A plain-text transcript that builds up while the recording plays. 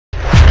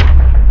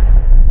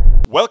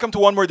Welcome to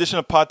one more edition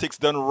of Politics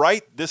Done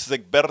Right. This is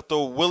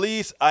Egberto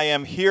Willis. I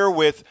am here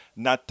with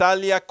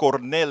Natalia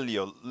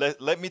Cornelio.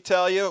 Let me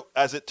tell you,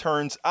 as it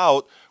turns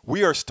out,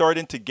 we are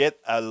starting to get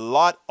a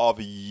lot of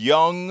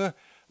young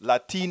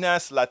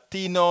Latinas,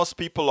 Latinos,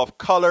 people of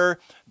color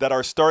that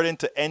are starting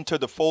to enter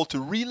the fold to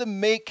really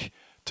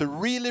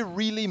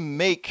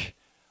make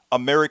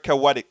America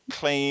what it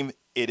claims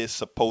it is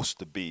supposed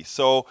to be.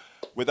 So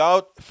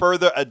without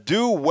further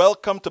ado,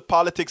 welcome to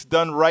Politics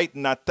Done Right,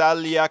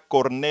 Natalia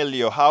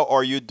Cornelio. How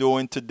are you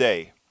doing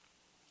today?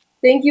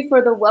 Thank you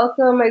for the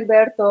welcome,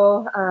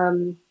 Egberto.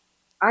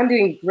 I'm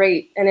doing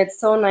great, and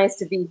it's so nice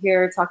to be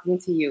here talking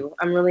to you.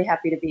 I'm really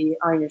happy to be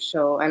on your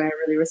show, and I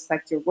really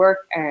respect your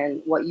work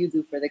and what you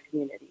do for the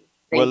community.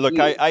 Well, look,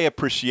 I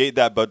appreciate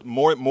that, but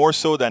more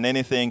so than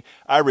anything,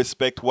 I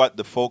respect what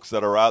the folks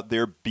that are out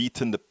there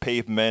beating the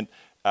pavement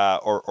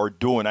are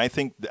doing. I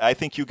think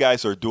you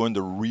guys are doing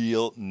the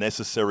real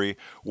necessary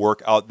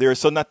work out there.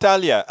 So,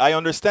 Natalia, I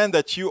understand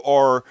that you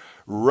are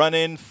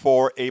running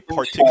for a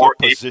particular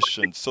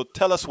position. So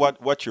tell us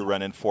what you're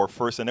running for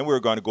first, and then we're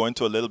going to go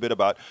into a little bit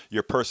about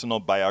your personal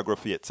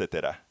biography,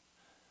 etc.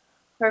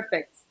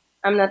 Perfect.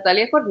 I'm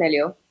Natalia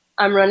Cornelio.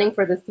 I'm running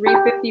for the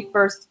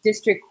 351st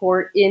District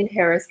Court in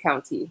Harris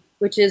County,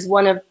 which is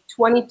one of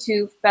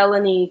 22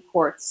 felony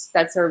courts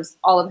that serves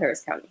all of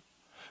Harris County.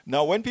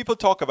 Now, when people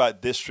talk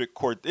about district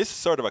court, this is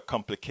sort of a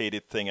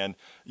complicated thing, and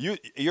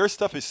your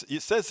stuff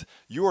it says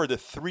you are the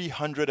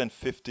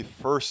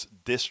 351st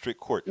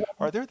district court.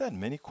 Are there that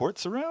many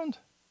courts around?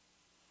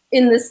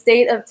 In the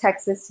state of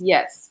Texas,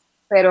 yes.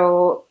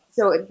 So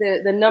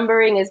the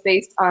numbering is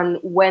based on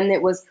when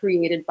it was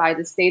created by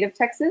the state of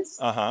Texas.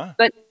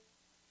 But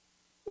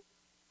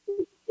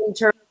in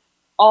terms of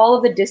all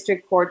of the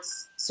district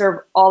courts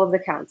serve all of the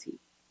county.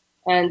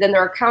 And then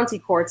there are county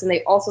courts, and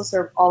they also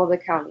serve all of the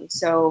county.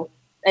 So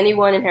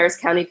anyone in Harris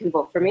County can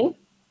vote for me.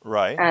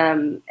 Right.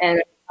 And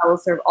I will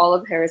serve all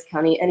of Harris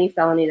County. Any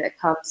felony that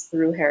comes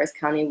through Harris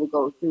County will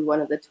go through one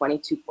of the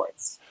 22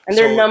 courts. And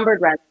they're numbered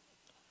randomly.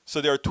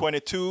 So there are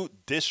 22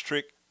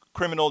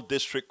 criminal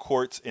district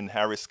courts in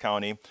Harris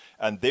County,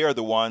 and they are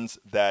the ones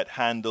that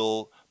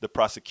handle the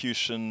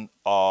prosecution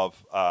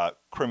of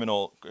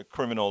criminal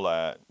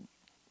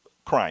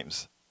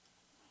crimes.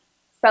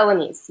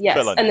 Felonies, yes.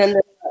 Felonies. And then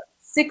there are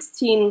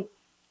 16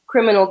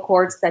 criminal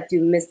courts that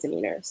do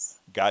misdemeanors.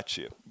 Got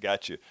you.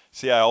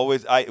 See,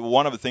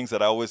 one of the things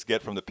that I always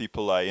get from the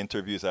people I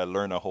interview is I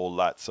learn a whole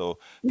lot. So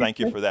thank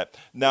you for that.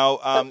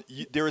 Now,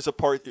 there is a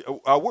part.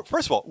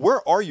 First of all,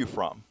 where are you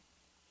from?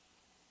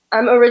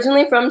 I'm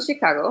originally from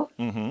Chicago.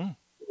 Mm-hmm.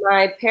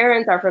 My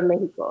parents are from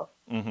Mexico.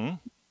 Mm-hmm.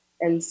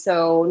 And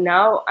so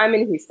now I'm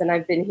in Houston.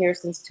 I've been here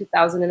since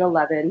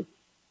 2011.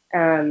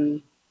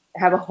 I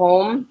have a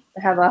home.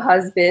 I have a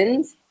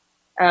husband.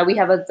 We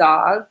have a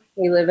dog.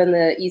 We live in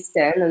the East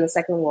End in the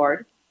Second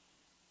Ward.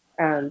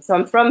 So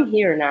I'm from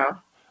here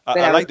now.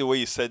 I like the way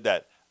you said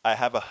that. I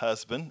have a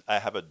husband. I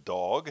have a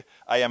dog.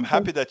 I am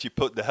happy that you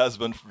put the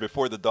husband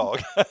before the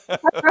dog.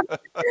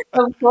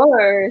 Of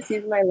course.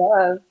 He's my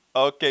love.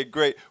 Okay,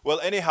 great. Well,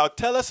 anyhow,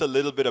 tell us a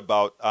little bit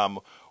about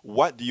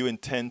what do you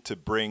intend to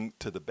bring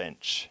to the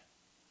bench?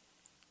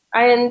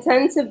 I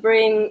intend to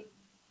bring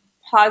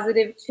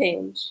positive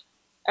change,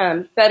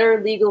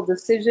 better legal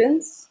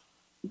decisions,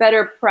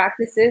 better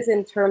practices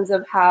in terms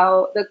of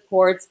how the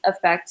courts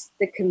affect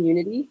the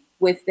community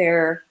with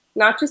their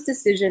not just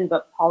decision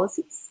but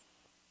policies,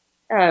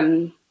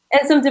 and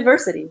some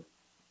diversity.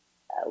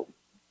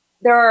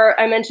 There are,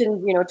 I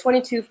mentioned,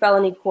 22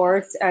 felony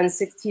courts and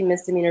 16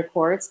 misdemeanor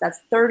courts. That's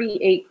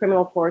 38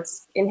 criminal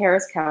courts in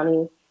Harris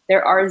County.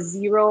 There are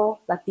 0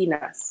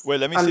 Latinas. Wait,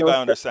 let me see if I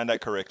understand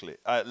that correctly.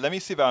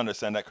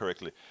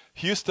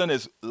 Houston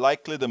is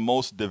likely the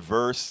most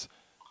diverse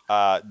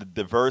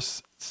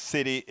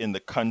city in the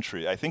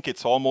country. I think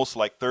it's almost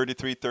like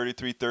 33,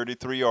 33,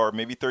 33, or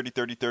maybe 30,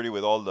 30, 30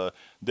 with all the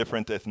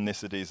different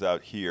ethnicities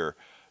out here.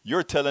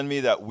 You're telling me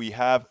that we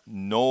have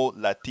no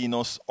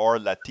Latinos or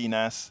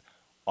Latinas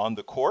on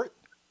the court?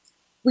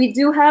 We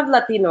do have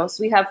Latinos.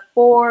 We have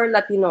 4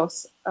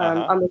 Latinos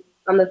on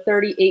the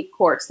 38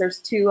 courts. There's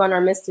 2 on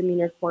our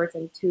misdemeanor courts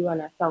and 2 on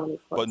our felony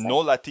courts. But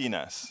no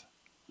Latinas?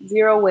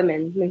 0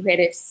 women,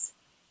 mujeres.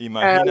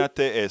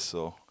 Imagínate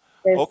eso.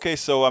 Okay,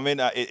 so I mean,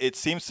 it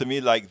seems to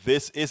me like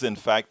this is in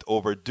fact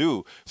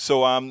overdue.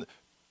 So, and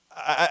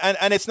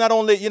it's not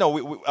only,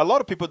 a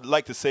lot of people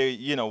like to say,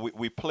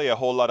 we play a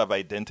whole lot of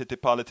identity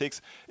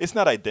politics. It's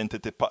not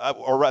identity,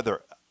 or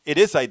rather, it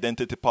is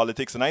identity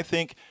politics. And I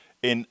think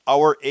in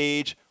our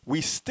age, we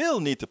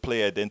still need to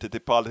play identity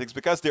politics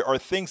because there are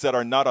things that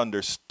are not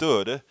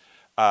understood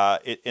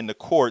in the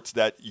courts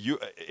that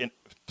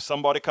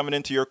somebody coming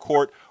into your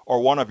court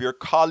or one of your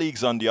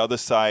colleagues on the other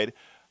side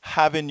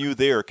having you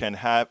there can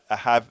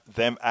have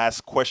them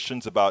ask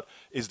questions about,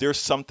 is there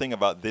something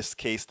about this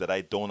case that I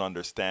don't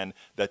understand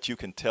that you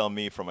can tell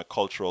me from a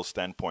cultural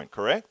standpoint,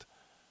 correct?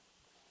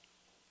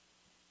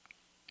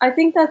 I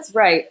think that's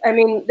right. I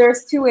mean,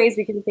 there's 2 ways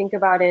we can think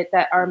about it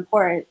that are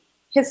important.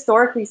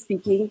 Historically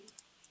speaking,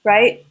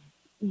 right?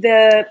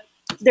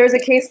 There's a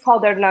case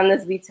called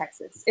Hernandez v.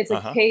 Texas. It's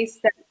a case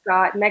that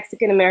got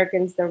Mexican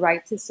Americans the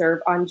right to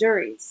serve on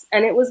juries.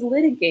 And it was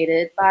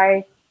litigated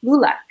by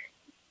LULAC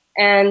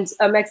and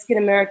a Mexican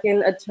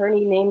American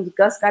attorney named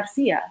Gus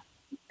Garcia.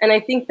 And I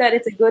think that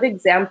it's a good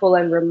example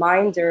and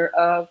reminder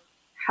of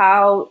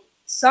how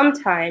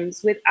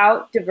sometimes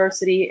without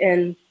diversity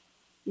in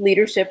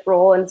leadership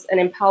role and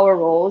in power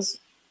roles,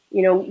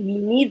 we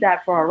need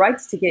that for our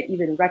rights to get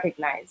even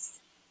recognized.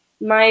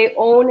 My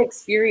own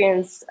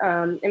experience,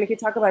 and we could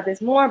talk about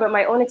this more, but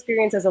my own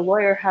experience as a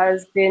lawyer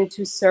has been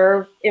to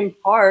serve in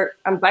part,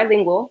 I'm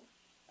bilingual,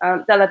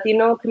 the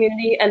Latino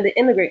community and the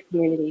immigrant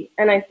community.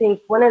 And I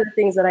think one of the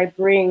things that I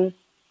bring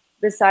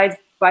besides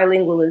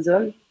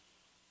bilingualism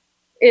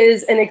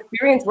is an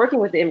experience working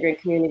with the immigrant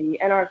community,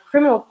 and our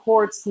criminal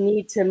courts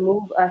need to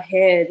move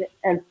ahead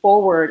and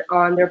forward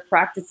on their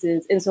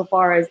practices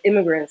insofar as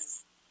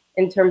immigrants,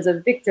 in terms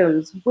of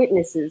victims,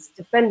 witnesses,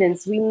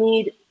 defendants. We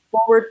need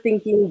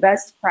forward-thinking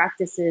best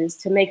practices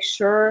to make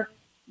sure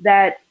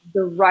that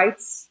the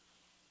rights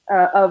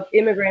of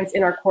immigrants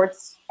in our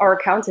courts are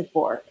accounted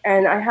for.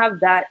 And I have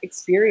that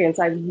experience.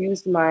 I've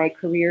used my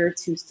career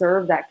to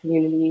serve that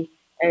community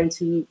and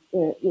to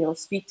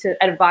speak to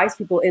advise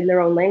people in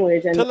their own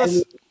language and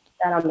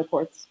that on the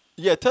courts.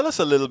 Yeah, tell us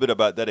a little bit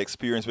about that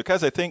experience,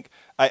 because I think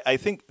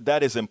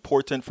that is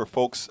important for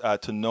folks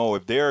to know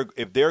if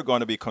they're going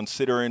to be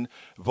considering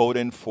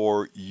voting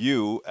for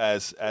you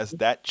as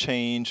that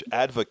change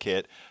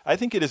advocate. I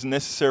think it is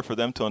necessary for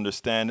them to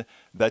understand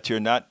that you're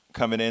not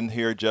coming in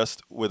here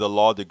just with a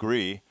law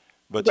degree,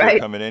 but you're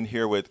coming in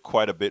here with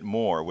quite a bit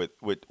more,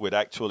 with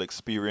actual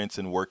experience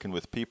in working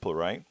with people,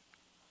 right?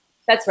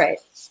 That's right.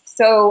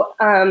 So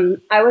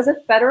I was a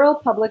federal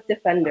public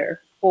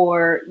defender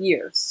for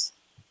years.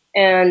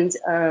 And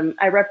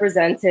I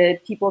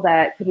represented people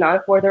that could not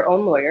afford their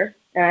own lawyer.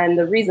 And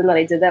the reason that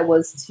I did that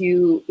was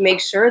to make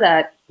sure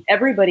that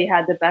everybody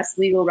had the best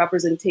legal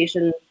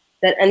representation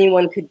that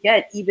anyone could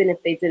get, even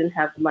if they didn't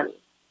have the money.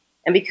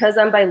 And because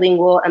I'm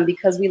bilingual and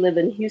because we live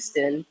in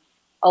Houston,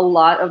 a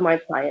lot of my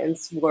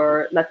clients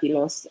were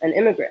Latinos and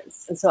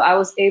immigrants. And so I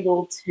was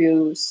able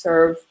to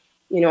serve,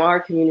 our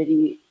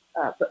community,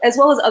 as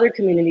well as other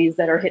communities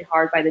that are hit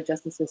hard by the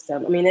justice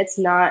system. I mean,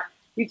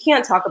 you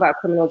can't talk about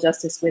criminal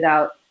justice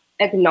without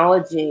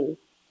acknowledging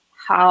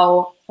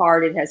how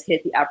hard it has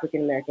hit the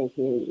African American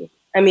community.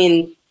 I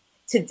mean,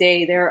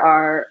 today there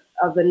are,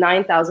 of the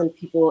 9,000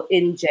 people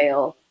in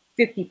jail,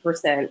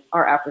 50%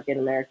 are African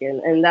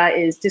American, and that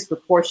is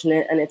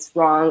disproportionate and it's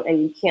wrong,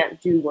 and you can't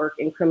do work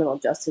in criminal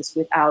justice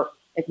without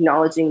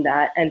acknowledging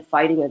that and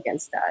fighting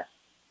against that.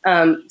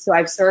 So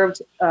I've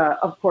served,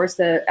 of course,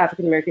 the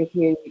African American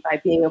community by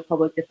being a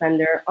public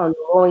defender on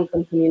the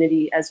low-income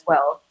community as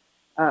well,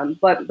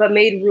 but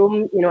made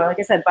room, like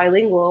I said,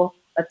 bilingual,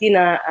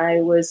 Latina. I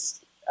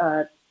was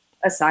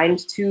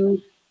assigned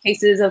to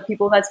cases of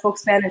people that spoke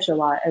Spanish a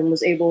lot and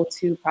was able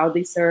to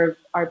proudly serve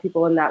our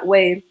people in that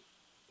way.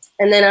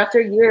 And then after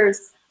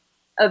years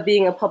of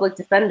being a public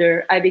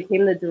defender, I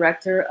became the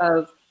director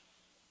of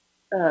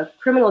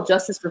criminal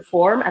justice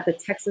reform at the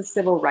Texas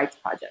Civil Rights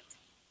Project.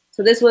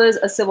 So this was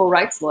a civil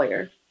rights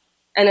lawyer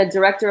and a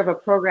director of a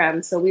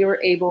program. So we were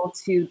able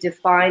to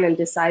define and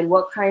decide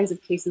what kinds of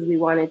cases we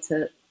wanted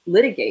to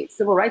litigate,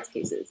 civil rights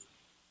cases.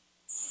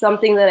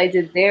 Something that I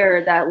did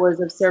there that was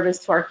of service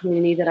to our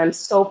community that I'm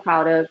so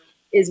proud of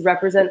is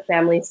represent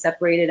families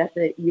separated at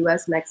the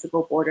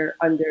US-Mexico border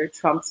under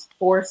Trump's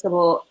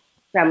forcible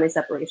family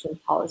separation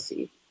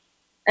policy.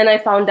 And I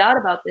found out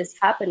about this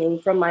happening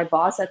from my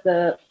boss at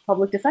the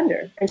public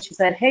defender. And she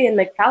said, hey, in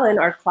McAllen,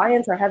 our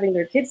clients are having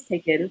their kids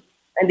taken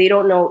and they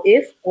don't know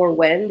if or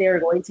when they're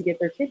going to get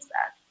their kids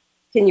back.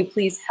 Can you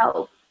please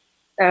help?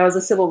 And I was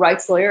a civil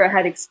rights lawyer. I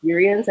had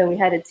experience and we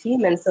had a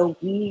team. And so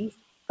we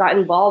got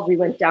involved. We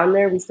went down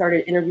there. We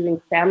started interviewing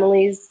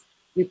families.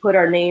 We put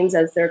our names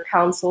as their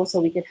counsel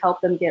so we could help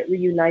them get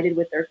reunited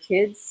with their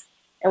kids.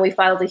 And we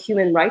filed a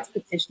human rights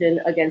petition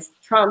against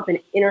Trump, an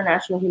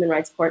international human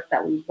rights court,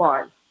 that we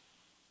won.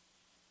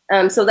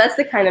 So that's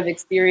the kind of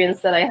experience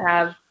that I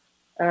have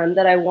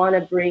that I want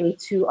to bring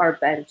to our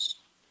bench.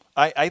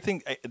 I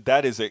think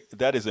that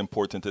is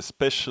important,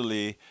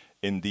 especially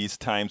in these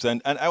times.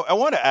 And I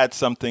want to add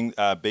something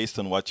based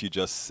on what you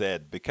just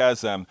said,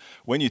 because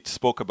when you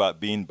spoke about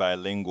being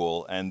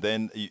bilingual, and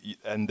then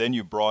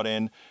you brought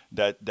in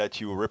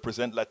that you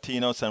represent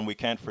Latinos, and we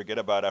can't forget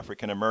about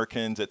African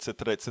Americans, et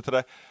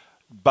cetera,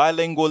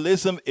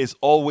 bilingualism is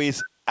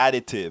always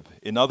additive.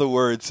 In other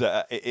words,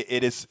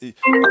 it is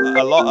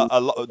a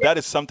lot. That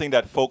is something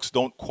that folks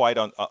don't quite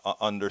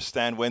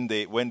understand when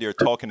they're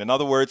talking. In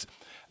other words,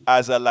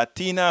 as a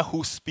Latina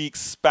who speaks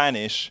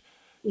Spanish,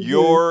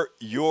 your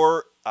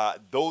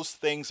those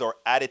things are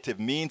additive,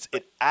 means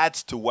it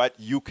adds to what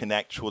you can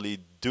actually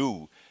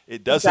do.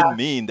 It doesn't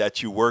mean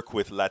that you work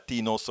with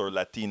Latinos or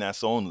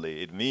Latinas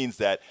only. It means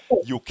that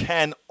you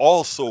can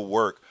also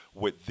work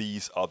with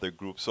these other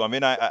groups. So I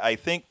mean, I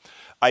think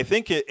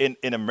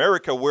in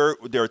America, where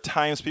there are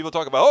times people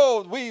talk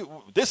about, we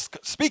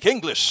speak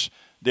English,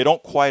 they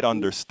don't quite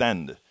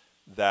understand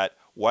that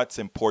what's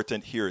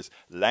important here is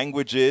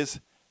languages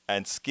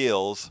and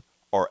skills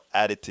are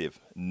additive,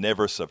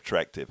 never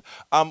subtractive.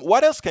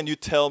 What else can you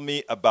tell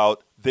me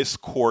about this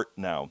court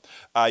now?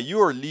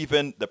 You are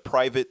leaving the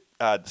private,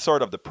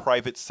 sort of the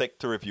private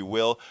sector, if you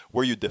will,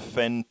 where you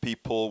defend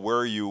people,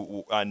 where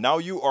you, now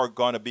you are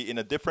going to be in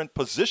a different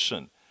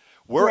position.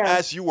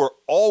 Whereas you were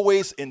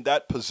always in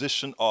that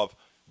position of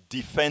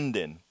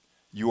defending,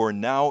 you are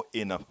now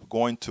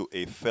going to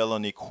a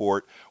felony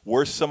court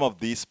where some of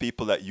these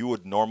people that you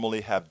would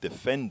normally have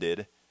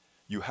defended,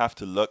 you have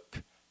to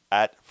look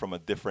at from a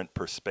different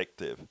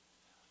perspective.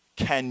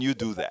 Can you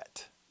do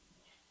that?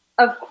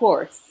 Of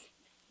course.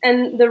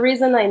 And the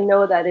reason I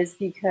know that is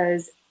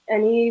because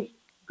any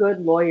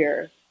good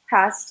lawyer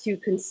has to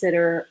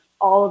consider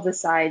all of the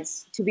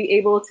sides to be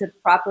able to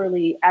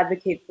properly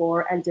advocate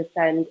for and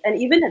defend and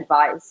even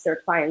advise their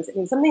clients. I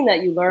mean, something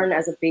that you learn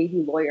as a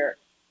baby lawyer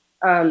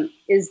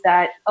is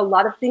that a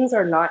lot of things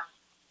are not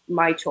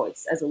my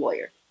choice as a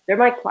lawyer. They're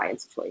my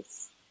client's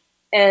choice.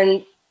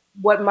 And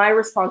what my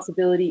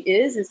responsibility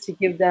is to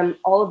give them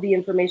all of the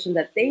information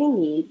that they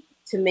need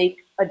to make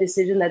a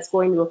decision that's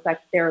going to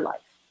affect their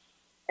life.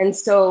 And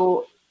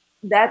so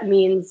that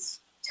means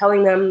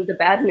telling them the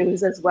bad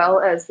news as well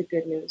as the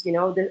good news. You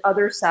know, the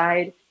other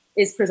side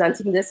is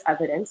presenting this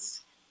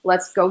evidence.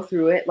 Let's go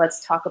through it.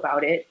 Let's talk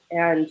about it.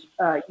 And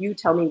you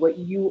tell me what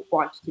you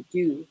want to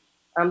do.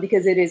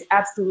 Because it is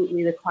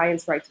absolutely the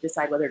client's right to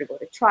decide whether to go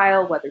to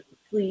trial, whether to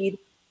plead,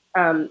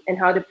 and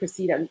how to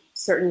proceed on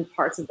certain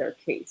parts of their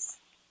case.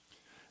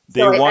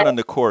 Day one on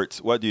the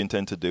courts, what do you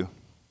intend to do?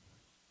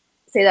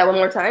 Say that one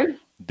more time.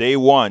 Day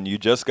one, you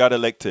just got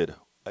elected.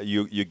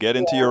 You get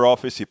into your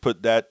office, you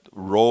put that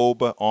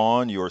robe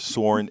on, you're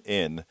sworn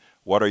in.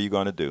 What are you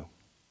going to do?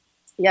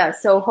 Yeah,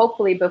 so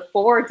hopefully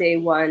before day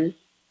one,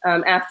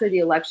 after the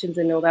elections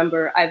in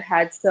November, I've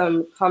had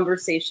some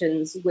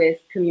conversations with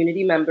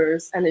community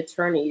members and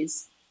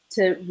attorneys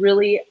to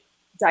really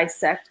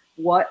dissect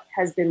what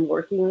has been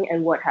working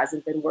and what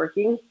hasn't been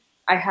working.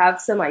 I have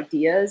some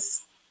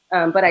ideas,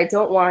 but I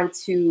don't want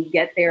to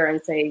get there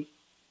and say,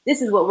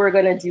 this is what we're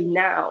going to do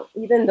now.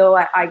 Even though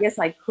I guess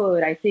I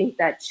could, I think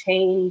that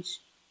change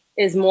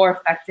is more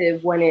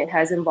effective when it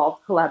has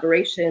involved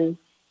collaboration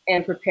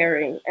and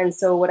preparing. And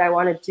so what I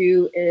want to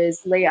do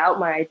is lay out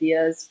my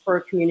ideas for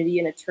community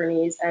and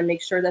attorneys and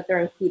make sure that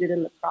they're included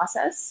in the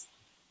process.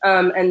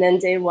 And then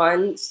day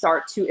one,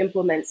 start to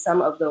implement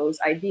some of those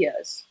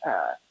ideas.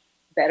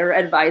 Better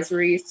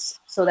advisories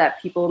so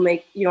that people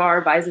are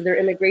advised of their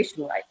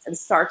immigration rights and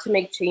start to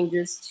make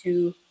changes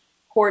to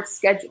court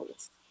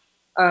schedules.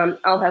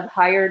 I'll have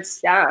hired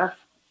staff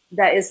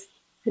that is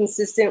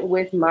consistent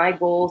with my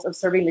goals of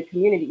serving the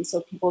community.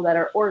 So people that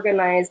are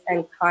organized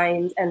and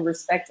kind and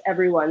respect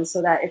everyone,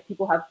 so that if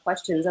people have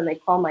questions and they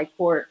call my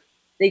court,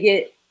 they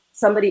get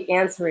somebody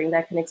answering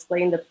that can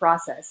explain the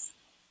process.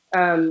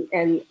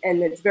 And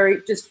it's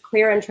very just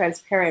clear and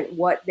transparent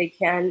what they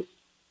can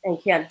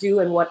and can't do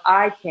and what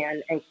I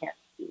can and can't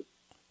do.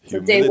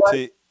 So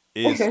humility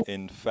is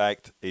in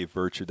fact a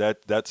virtue.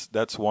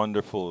 That's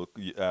wonderful.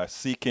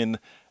 Seeking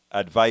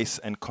advice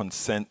and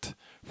consent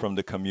from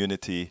the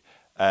community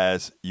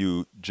as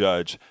you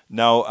judge.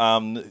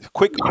 Now,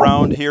 quick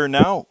round here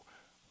now.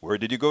 Where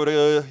did you go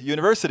to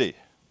university?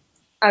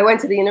 I went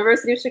to the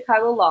University of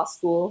Chicago Law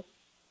School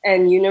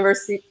and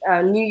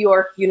New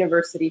York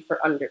University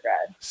for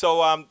undergrad.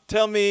 So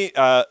tell me,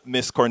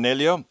 Ms.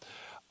 Cornelio,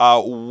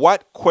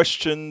 what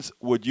questions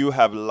would you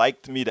have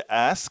liked me to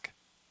ask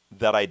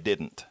that I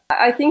didn't?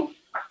 I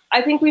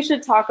think we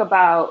should talk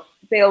about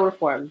bail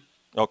reform.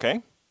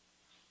 Okay.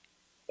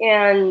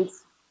 And,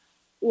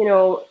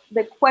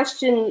 the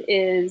question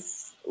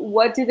is,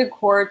 what do the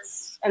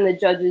courts and the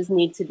judges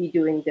need to be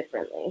doing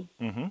differently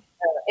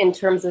in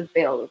terms of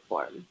bail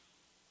reform?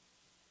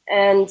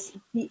 And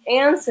the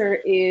answer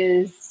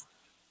is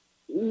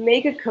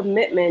make a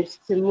commitment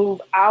to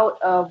move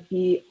out of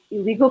the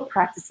illegal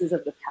practices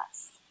of the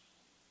past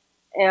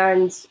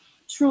and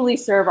truly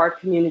serve our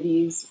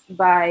communities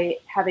by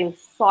having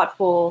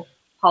thoughtful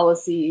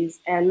policies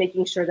and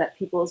making sure that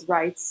people's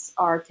rights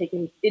are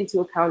taken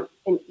into account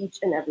in each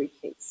and every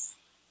case.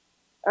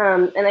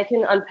 And I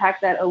can unpack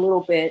that a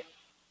little bit.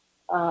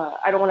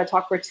 I don't want to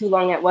talk for too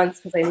long at once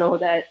because I know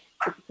that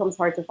it becomes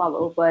hard to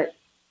follow, but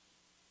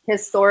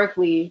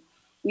historically,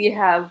 we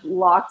have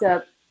locked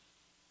up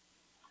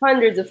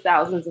hundreds of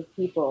thousands of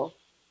people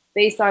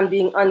based on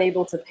being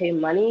unable to pay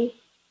money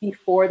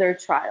before their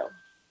trial.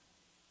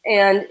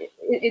 And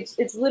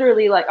it's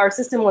literally like our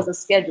system was a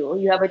schedule.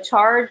 You have a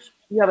charge,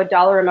 you have a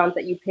dollar amount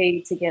that you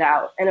pay to get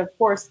out. And of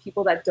course,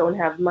 people that don't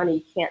have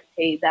money can't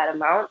pay that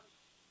amount.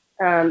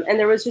 And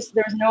there's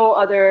no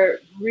other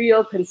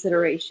real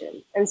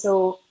consideration. And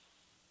so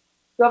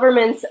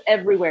governments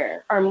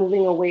everywhere are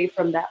moving away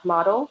from that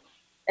model.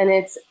 And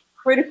it's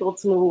critical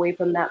to move away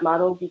from that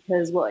model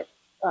because what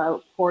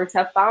courts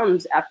have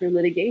found after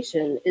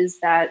litigation is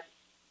that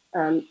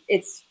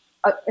it's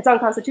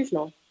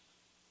unconstitutional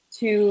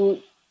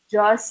to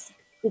just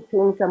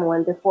detain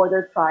someone before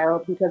their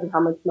trial because of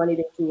how much money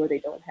they do or they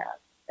don't have.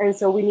 And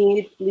so we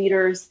need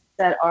leaders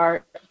that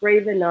are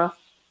brave enough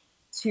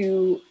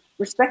to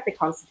respect the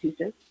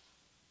Constitution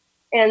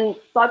and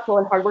thoughtful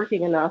and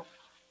hardworking enough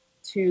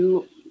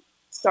to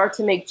start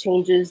to make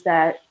changes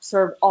that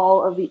serve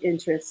all of the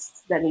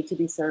interests that need to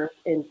be served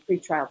in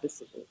pretrial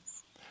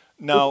decisions.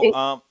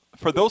 Now,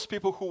 for those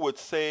people who would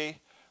say,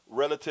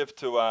 relative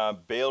to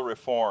bail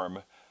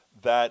reform,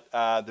 that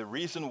the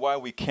reason why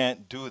we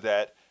can't do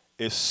that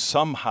is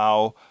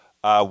somehow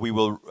we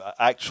will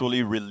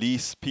actually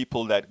release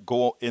people that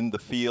go in the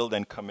field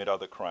and commit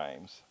other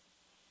crimes.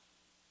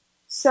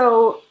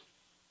 So,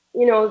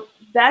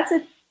 that's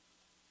a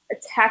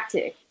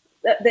tactic.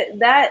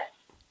 That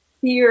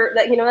fear,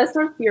 that's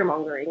sort of fear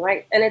mongering,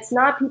 right? And it's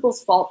not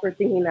people's fault for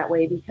thinking that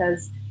way,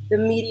 because the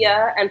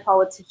media and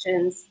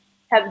politicians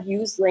have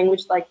used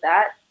language like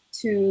that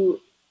to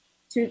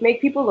make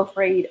people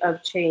afraid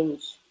of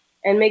change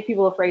and make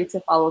people afraid to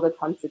follow the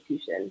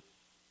Constitution.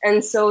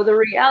 And so the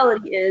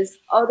reality is,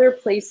 other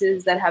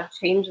places that have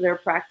changed their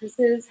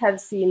practices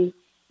have seen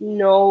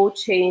no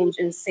change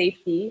in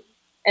safety,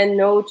 and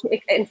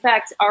in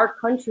fact, our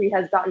country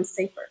has gotten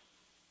safer.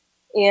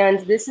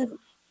 And this is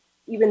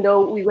even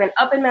though we went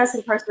up in mass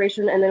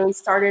incarceration and then we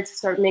started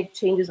to make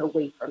changes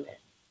away from it.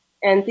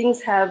 And crime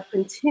has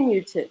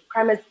continued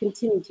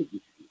to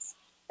decrease.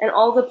 And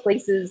all the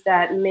places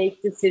that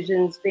make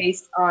decisions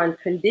based on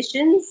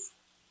conditions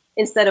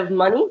instead of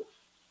money,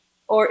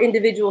 or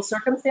individual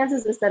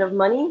circumstances instead of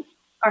money,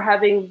 are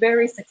having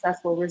very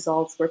successful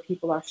results, where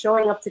people are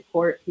showing up to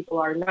court, people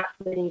are not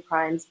committing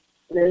crimes,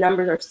 and the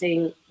numbers are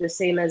staying the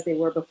same as they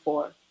were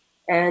before.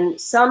 And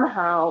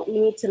somehow we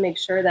need to make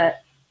sure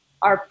that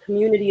our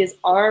community is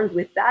armed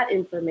with that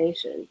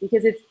information,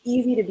 because it's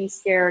easy to be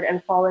scared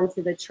and fall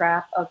into the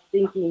trap of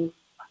thinking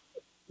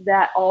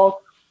that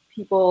all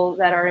people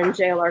that are in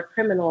jail are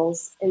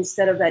criminals,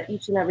 instead of that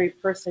each and every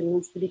person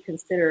needs to be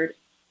considered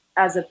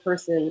as a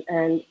person,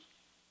 and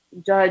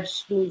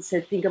judge needs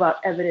to think about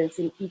evidence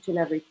in each and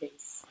every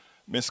case.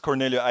 Ms.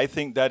 Cornelio, I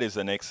think that is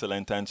an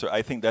excellent answer.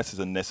 I think that is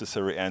a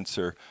necessary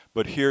answer.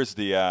 But here's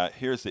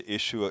the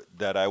issue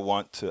that I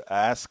want to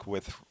ask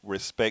with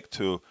respect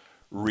to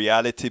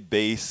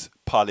reality-based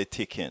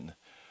politicking.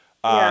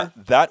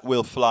 That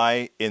will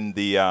fly in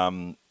the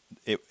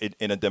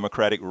in a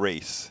democratic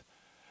race.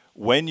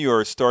 When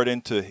you're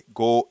starting to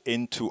go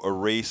into a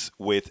race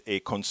with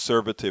a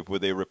conservative,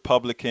 with a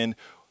Republican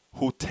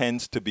who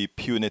tends to be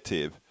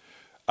punitive,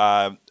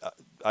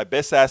 I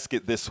best ask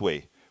it this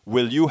way.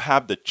 Will you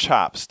have the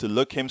chops to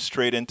look him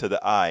straight into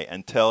the eye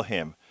and tell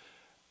him,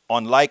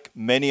 unlike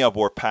many of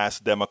our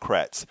past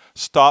Democrats,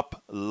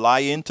 stop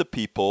lying to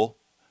people?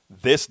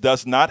 This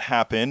does not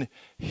happen.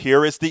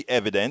 Here is the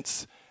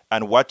evidence.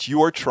 And what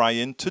you are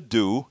trying to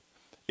do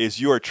is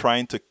you are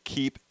trying to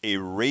keep a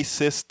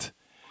racist,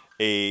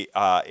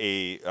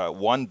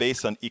 one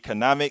based on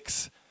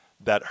economics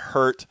that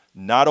hurt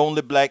not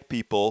only black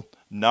people,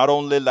 not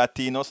only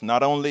Latinos,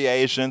 not only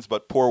Asians,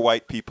 but poor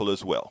white people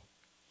as well.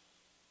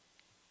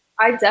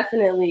 I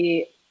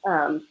definitely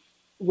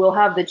will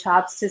have the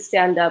chops to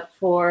stand up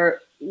for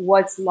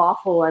what's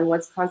lawful and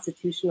what's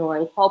constitutional,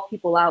 and call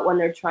people out when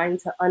they're trying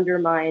to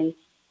undermine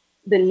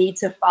the need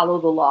to follow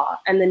the law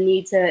and the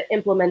need to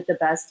implement the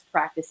best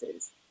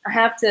practices. I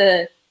have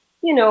to,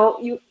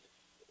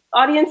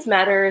 audience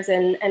matters,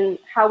 and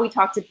how we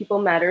talk to people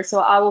matters. So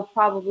I will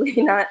probably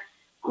not,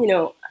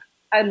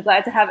 I'm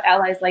glad to have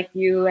allies like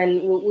you,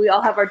 and we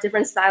all have our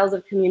different styles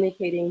of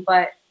communicating,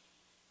 but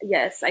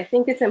yes, I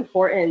think it's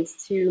important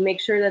to make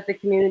sure that the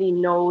community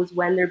knows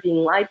when they're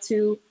being lied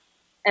to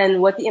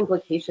and what the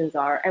implications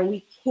are.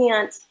 And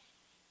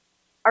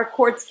our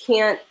courts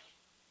can't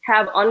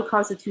have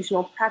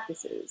unconstitutional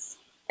practices,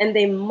 and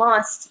they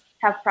must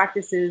have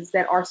practices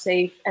that are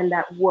safe and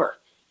that work.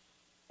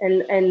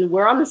 And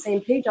we're on the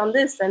same page on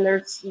this, and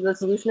the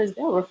solution is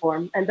bail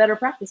reform and better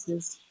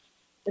practices.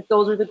 If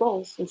those are the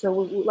goals. And so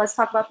let's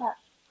talk about that.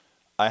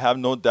 I have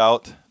no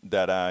doubt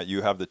that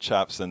you have the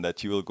chops and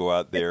that you will go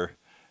out there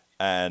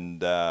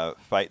and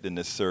fight the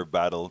necessary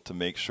battle to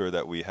make sure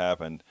that we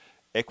have an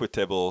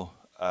equitable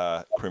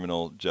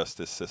criminal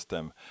justice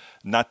system.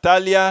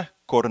 Natalia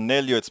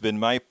Cornelio, it's been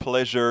my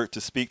pleasure to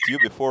speak to you.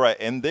 Before I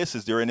end this,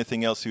 is there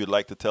anything else you would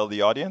like to tell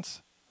the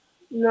audience?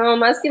 No,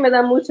 más que me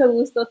da mucho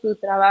gusto tu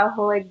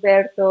trabajo,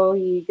 Egberto,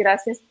 y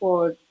gracias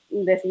por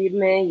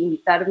recibirme,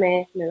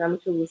 invitarme, me da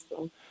mucho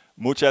gusto.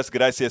 Muchas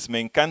gracias. Me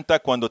encanta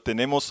cuando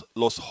tenemos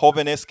los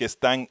jóvenes que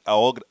están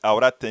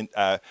ahora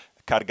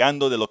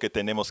cargando de lo que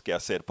tenemos que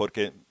hacer,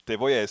 porque te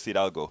voy a decir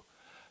algo,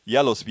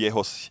 ya los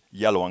viejos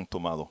ya lo han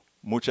tomado.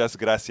 Muchas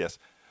gracias.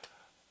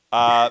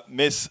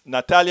 Miss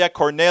Natalia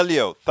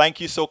Cornelio,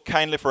 thank you so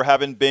kindly for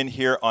having been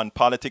here on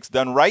Politics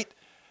Done Right.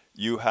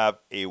 You have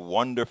a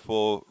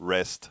wonderful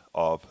rest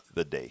of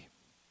the day.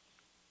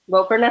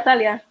 Vote for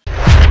Natalia.